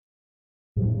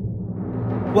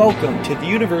Welcome to the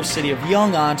University of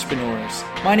Young Entrepreneurs.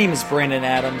 My name is Brandon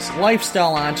Adams,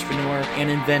 lifestyle entrepreneur and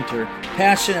inventor,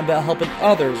 passionate about helping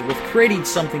others with creating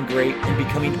something great and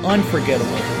becoming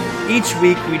unforgettable. Each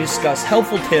week we discuss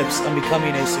helpful tips on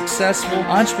becoming a successful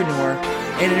entrepreneur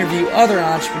and interview other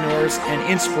entrepreneurs and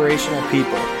inspirational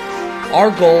people.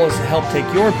 Our goal is to help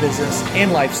take your business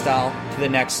and lifestyle to the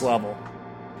next level.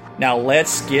 Now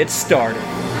let's get started.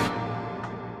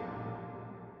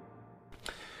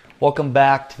 Welcome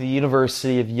back to the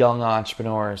University of Young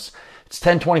Entrepreneurs. It's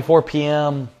 10:24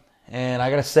 p.m. and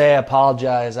I gotta say I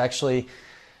apologize. Actually,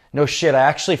 no shit, I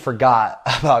actually forgot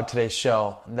about today's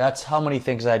show. That's how many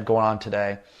things I had going on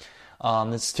today.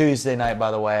 It's Tuesday night, by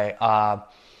the way.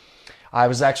 I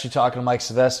was actually talking to Mike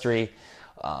Silvestri,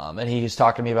 and he was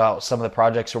talking to me about some of the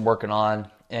projects we're working on,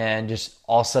 and just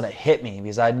all of a sudden it hit me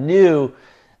because I knew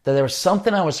that there was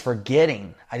something I was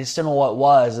forgetting. I just didn't know what it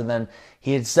was, and then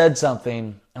he had said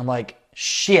something. I'm like,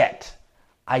 shit,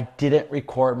 I didn't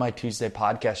record my Tuesday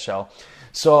podcast show.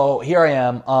 So here I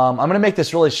am. I'm going to make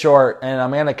this really short, and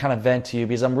I'm going to kind of vent to you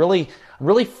because I'm really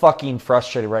fucking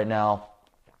frustrated right now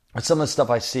with some of the stuff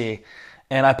I see.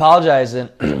 And I apologize. And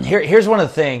here's one of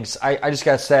the things I just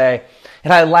got to say.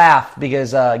 And I laugh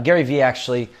because Gary Vee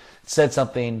actually said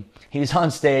something. He was on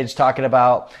stage talking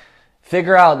about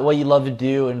figure out what you love to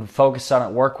do and focus on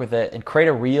it, work with it, and create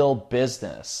a real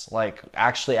business. Like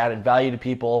actually adding value to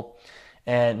people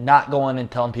and not going and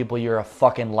telling people you're a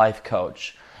fucking life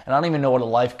coach. And I don't even know what a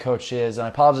life coach is. And I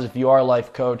apologize if you are a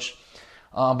life coach.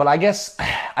 But I guess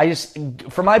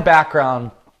for my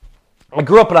background, I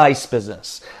grew up in an ice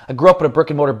business. I grew up in a brick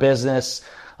and mortar business.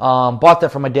 Bought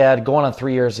that from my dad going on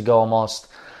 3 years ago almost.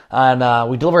 And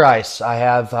we deliver ice. I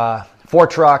have 4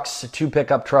 trucks, 2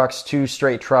 pickup trucks, 2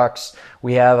 straight trucks.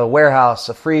 We have a warehouse,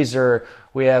 a freezer.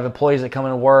 We have employees that come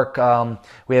in and work.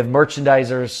 We have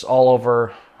merchandisers all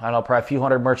over. I don't know, probably a few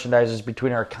hundred merchandisers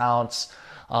between our accounts.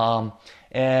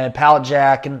 And pallet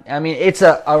jack. And I mean, it's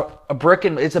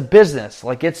it's a business.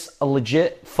 Like it's a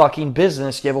legit fucking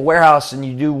business. You have a warehouse and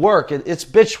you do work. It's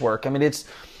bitch work. I mean,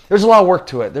 there's a lot of work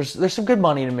to it. There's some good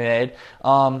money to be made.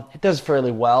 It does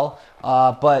fairly well.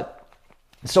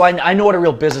 So I know what a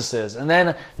real business is. And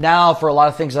then now for a lot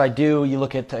of things that I do, you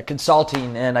look at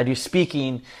consulting and I do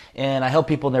speaking and I help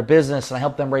people in their business and I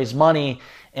help them raise money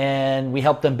and we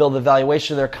help them build the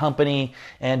valuation of their company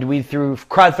and we through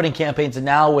crowdfunding campaigns and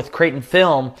now with Creighton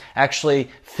Film,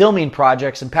 actually filming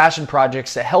projects and passion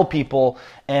projects that help people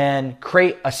and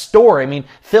create a story. I mean,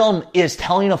 film is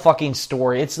telling a fucking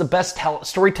story. It's the best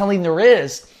storytelling there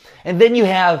is. And then you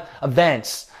have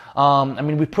events.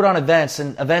 We put on events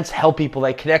and events help people,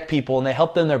 they connect people and they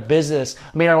help them in their business.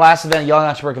 I mean, our last event, Young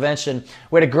Entrepreneur Convention,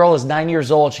 we had a girl who's 9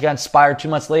 years old. She got inspired 2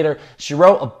 months later. She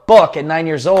wrote a book at 9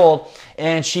 years old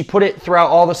and she put it throughout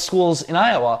all the schools in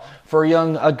Iowa for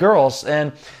young girls.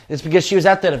 And it's because she was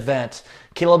at that event.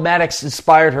 Caleb Maddox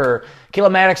inspired her.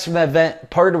 Caleb Maddox from that event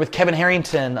partnered with Kevin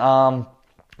Harrington.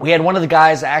 We had one of the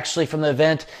guys actually from the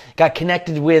event got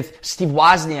connected with Steve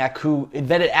Wozniak, who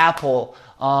invented Apple.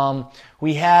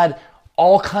 We had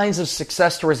all kinds of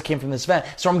success stories that came from this event.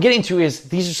 So what I'm getting to is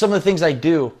these are some of the things I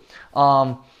do.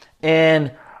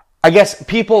 And I guess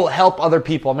people help other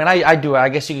people. I mean, I do it. I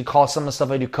guess you could call some of the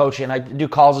stuff I do coaching. I do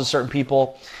calls with certain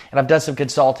people and I've done some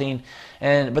consulting.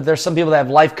 But there's some people that have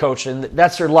life coaching.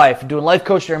 That's their life. Doing life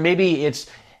coaching or maybe it's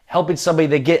helping somebody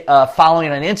to get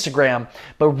following on Instagram.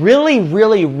 But really,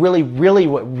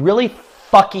 what really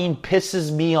fucking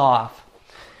pisses me off,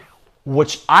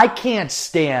 which I can't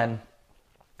stand,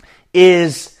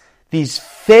 is these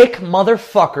fake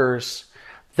motherfuckers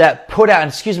that put out, and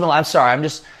excuse me, I'm sorry,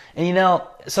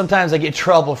 sometimes I get in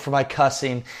trouble for my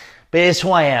cussing, but it's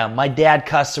who I am. My dad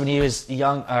cussed when he was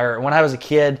young, or when I was a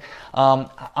kid.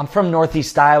 I'm from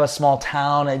Northeast Iowa, small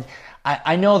town, and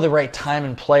I know the right time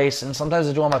and place, and sometimes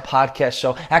I do on my podcast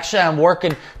show. Actually, I'm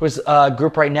working with a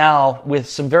group right now with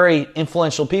some very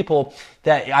influential people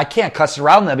that I can't cuss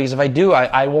around them because if I do,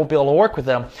 I won't be able to work with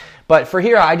them. But for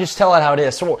here, I just tell it how it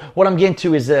is. So what I'm getting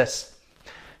to is this.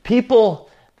 People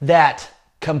that,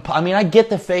 I get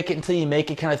the fake it until you make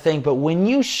it kind of thing, but when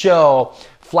you show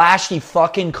flashy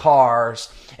fucking cars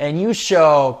and you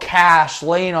show cash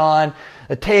laying on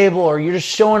a table or you're just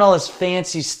showing all this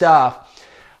fancy stuff,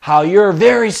 how you're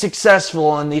very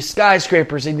successful and these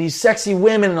skyscrapers and these sexy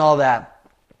women and all that,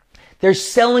 they're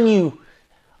selling you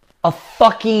a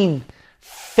fucking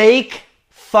fake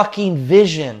fucking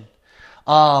vision.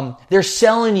 They're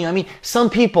selling you. Some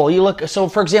people, so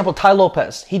for example, Tai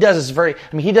Lopez, he does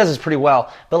this pretty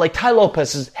well, but like Tai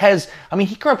Lopez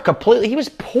he grew up completely, he was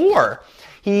poor.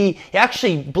 He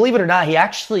actually, believe it or not, he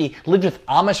actually lived with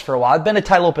Amish for a while. I've been to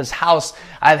Tai Lopez's house.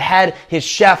 I've had his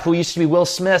chef, who used to be Will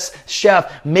Smith's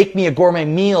chef, make me a gourmet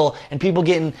meal, and people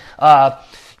getting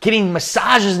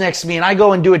massages next to me, and I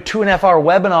go and do a 2.5 hour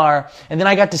webinar, and then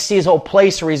I got to see his whole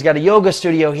place where he's got a yoga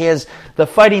studio, he has the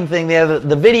fighting thing, they have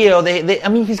the video,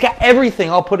 he's got everything.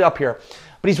 I'll put it up here.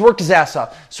 But he's worked his ass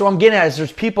off. So what I'm getting at is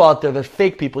there's people out there, there's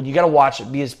fake people, you gotta watch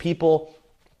it, because people,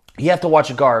 you have to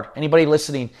watch a guard. Anybody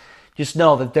listening, just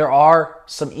know that there are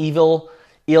some evil,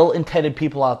 ill-intended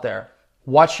people out there.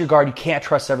 Watch your guard. You can't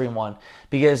trust everyone,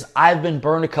 because I've been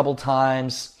burned a couple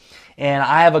times, and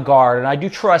I have a guard, and I do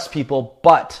trust people,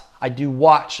 but I do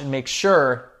watch and make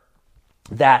sure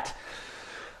that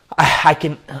I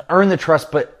can earn the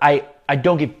trust, but I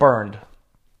don't get burned.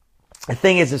 The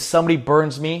thing is, if somebody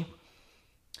burns me,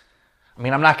 I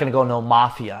mean, I'm not going to go no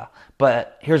mafia,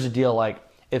 but here's the deal. Like,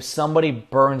 if somebody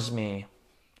burns me,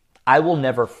 I will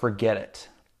never forget it.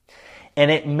 And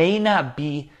it may not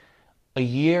be a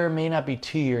year, may not be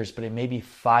 2 years, but it may be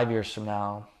 5 years from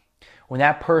now. When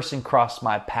that person crossed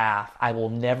my path, I will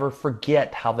never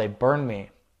forget how they burned me.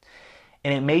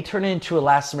 And it may turn into a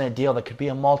last-minute deal that could be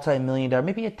a multi-million-dollar,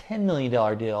 maybe a $10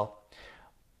 million deal.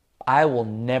 I will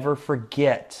never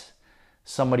forget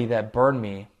somebody that burned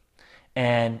me.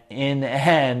 And in the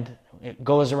end, it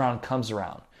goes around, comes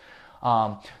around.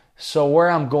 So where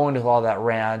I'm going with all that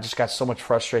rant, I just got so much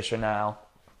frustration now,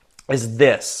 is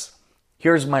this.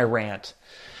 Here's my rant.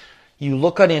 You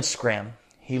look on Instagram,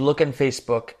 you look on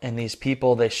Facebook, and these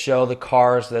people, they show the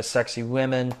cars, the sexy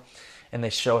women, and they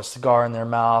show a cigar in their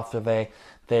mouth, or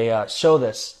they show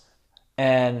this.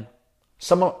 And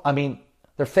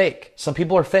they're fake. Some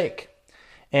people are fake.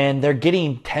 And they're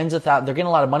getting tens of thousands, they're getting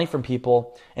a lot of money from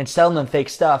people and selling them fake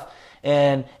stuff.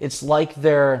 And it's like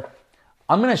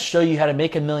I'm going to show you how to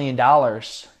make $1 million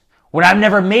when I've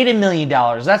never made $1 million.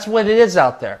 That's what it is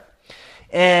out there.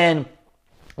 And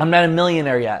I'm not a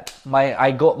millionaire yet.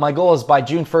 My goal is by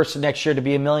June 1st of next year to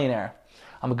be a millionaire.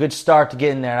 I'm a good start to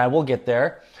getting there, and I will get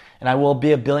there. And I will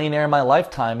be a billionaire in my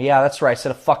lifetime. Yeah, that's right. I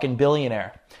said a fucking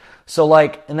billionaire. So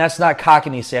and that's not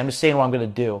cockiness. I'm just saying what I'm going to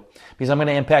do, because I'm going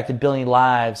to impact 1 billion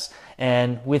lives.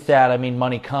 And with that, I mean,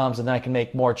 money comes, and then I can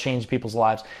make more, change people's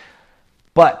lives.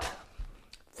 But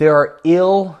there are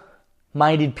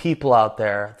ill-minded people out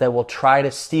there that will try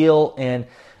to steal and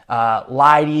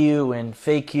lie to you and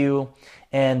fake you.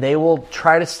 And they will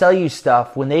try to sell you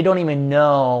stuff when they don't even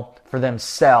know for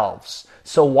themselves.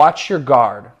 So watch your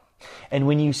guard. And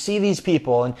when you see these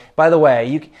people, and by the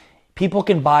way, people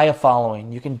can buy a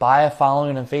following. You can buy a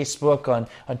following on Facebook, on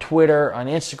Twitter, on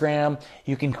Instagram.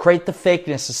 You can create the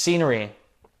fakeness, the scenery.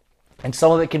 And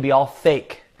some of it can be all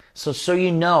fake. So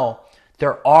you know,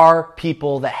 there are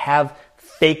people that have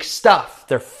fake stuff.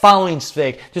 Their following's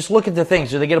fake. Just look at the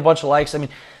things. Do they get a bunch of likes? I mean,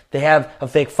 they have a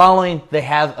fake following. They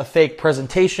have a fake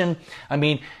presentation. I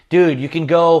mean, dude, you can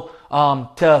go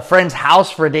to a friend's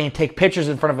house for a day and take pictures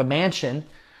in front of a mansion.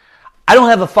 I don't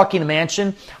have a fucking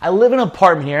mansion. I live in an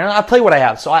apartment here, and I'll tell you what I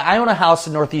have. So I own a house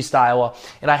in Northeast Iowa,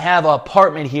 and I have an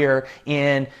apartment here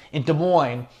in Des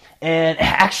Moines. And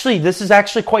actually, this is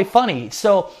actually quite funny.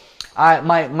 So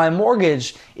my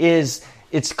mortgage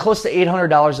it's close to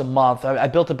 $800 a month. I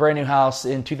built a brand new house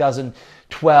in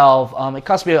 2012. It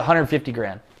cost me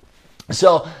 $150,000.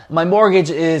 So my mortgage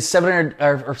is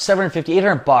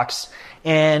 $800,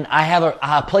 and I have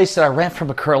a place that I rent from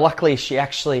a girl. Luckily,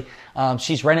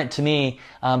 she's rented it to me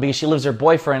because she lives with her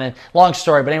boyfriend. And long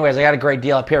story, but anyways, I got a great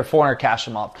deal. I pay her $400 cash a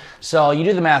month. So you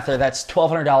do the math there. That's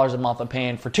 $1,200 a month I'm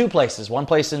paying for 2 places. One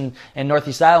place in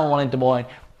Northeast Iowa, one in Des Moines.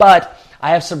 But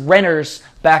I have some renters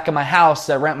back in my house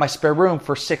that rent my spare room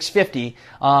for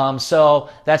 $650. So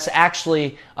that's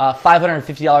actually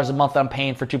 $550 a month that I'm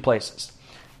paying for 2 places.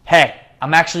 Hey,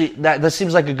 that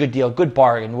seems like a good deal, good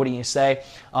bargain, wouldn't you say?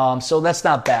 So that's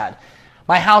not bad.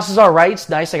 My house is all right. It's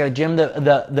nice. I got a gym,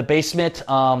 the basement,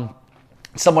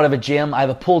 somewhat of a gym. I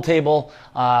have a pool table.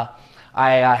 I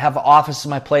have an office in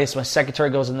my place. My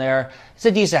secretary goes in there. It's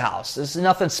a decent house. It's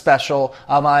nothing special.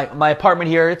 My apartment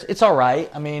here, it's all right.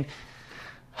 I mean,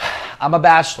 I'm a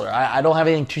bachelor. I don't have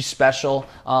anything too special.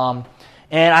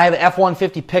 And I have an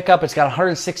F-150 pickup. It's got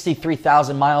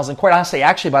 163,000 miles. And quite honestly,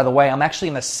 by the way, I'm actually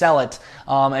going to sell it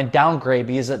and downgrade,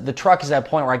 because the truck is at a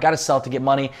point where I got to sell it to get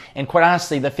money. And quite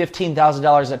honestly, the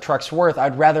 $15,000 that truck's worth,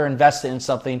 I'd rather invest it in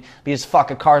something, because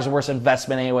a car's the worst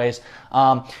investment anyways.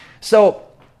 So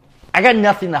I got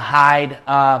nothing to hide.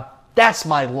 That's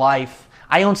my life.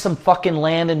 I own some fucking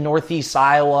land in Northeast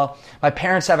Iowa. My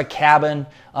parents have a cabin.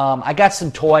 I got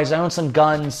some toys. I own some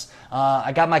guns.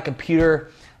 I got my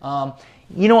computer.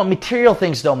 You know what? Material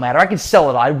things don't matter. I can sell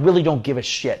it all. I really don't give a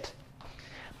shit.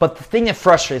 But the thing that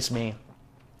frustrates me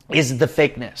is the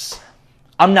fakeness.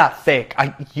 I'm not fake.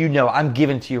 I'm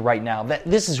giving it to you right now.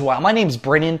 This is why. My name is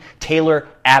Brennan Taylor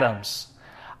Adams.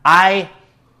 I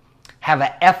have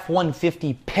a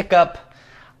F-150 pickup.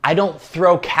 I don't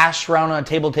throw cash around on a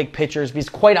table to take pictures because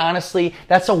quite honestly,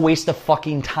 that's a waste of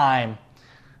fucking time.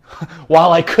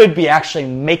 While I could be actually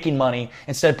making money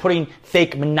instead of putting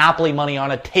fake Monopoly money on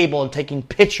a table and taking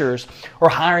pictures or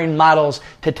hiring models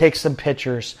to take some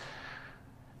pictures.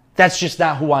 That's just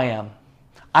not who I am.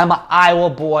 I'm an Iowa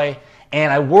boy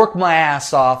and I work my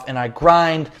ass off and I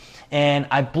grind and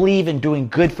I believe in doing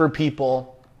good for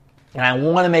people and I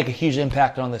want to make a huge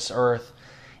impact on this earth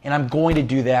and I'm going to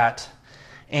do that.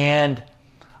 And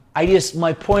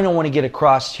my point I want to get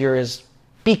across here is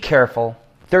be careful.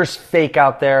 There's fake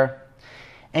out there.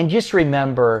 And just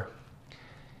remember,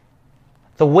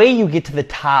 the way you get to the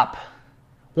top,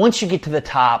 once you get to the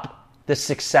top, the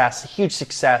success, huge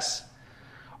success,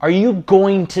 are you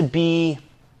going to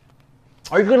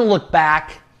look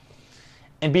back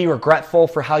and be regretful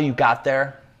for how you got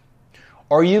there?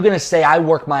 Or are you going to say, I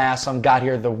worked my ass off and got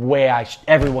here the way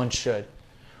everyone should?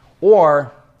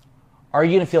 Or are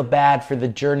you going to feel bad for the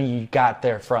journey you got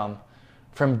there from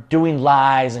doing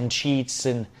lies and cheats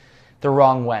and the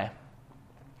wrong way?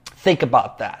 Think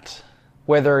about that.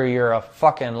 Whether you're a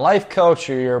fucking life coach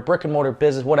or you're a brick and mortar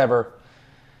business, whatever,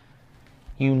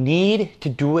 you need to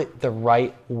do it the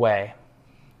right way.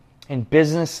 In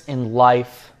business, in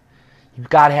life, you've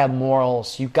got to have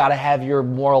morals. You've got to have your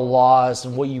moral laws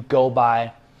and what you go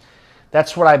by.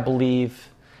 That's what I believe.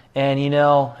 And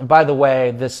and by the way,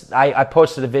 I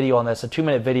posted a video on this, a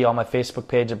 2-minute video on my Facebook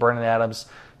page at Brennan Adams.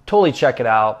 Totally check it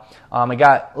out. I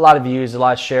got a lot of views, a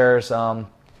lot of shares. I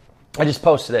just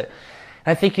posted it.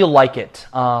 And I think you'll like it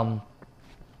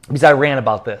because I ran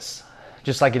about this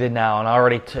just like I did now. And I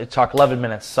already talked 11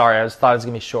 minutes. Sorry, I just thought it was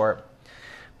going to be short.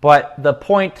 But the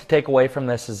point to take away from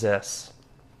this is this.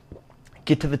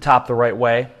 Get to the top the right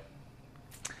way.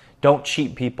 Don't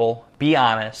cheat people. Be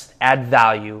honest. Add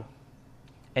value.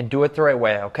 And do it the right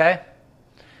way, okay?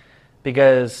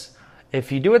 Because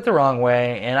if you do it the wrong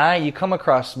way and you come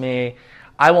across me,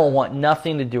 I won't want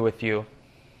nothing to do with you.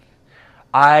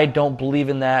 I don't believe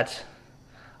in that.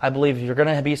 I believe if you're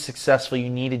going to be successful, you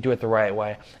need to do it the right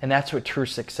way. And that's what true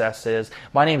success is.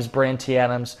 My name is Brennan T.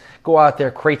 Adams. Go out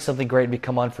there, create something great, and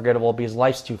become unforgettable because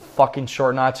life's too fucking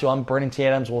short not to. I'm Brennan T.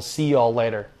 Adams. We'll see you all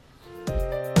later.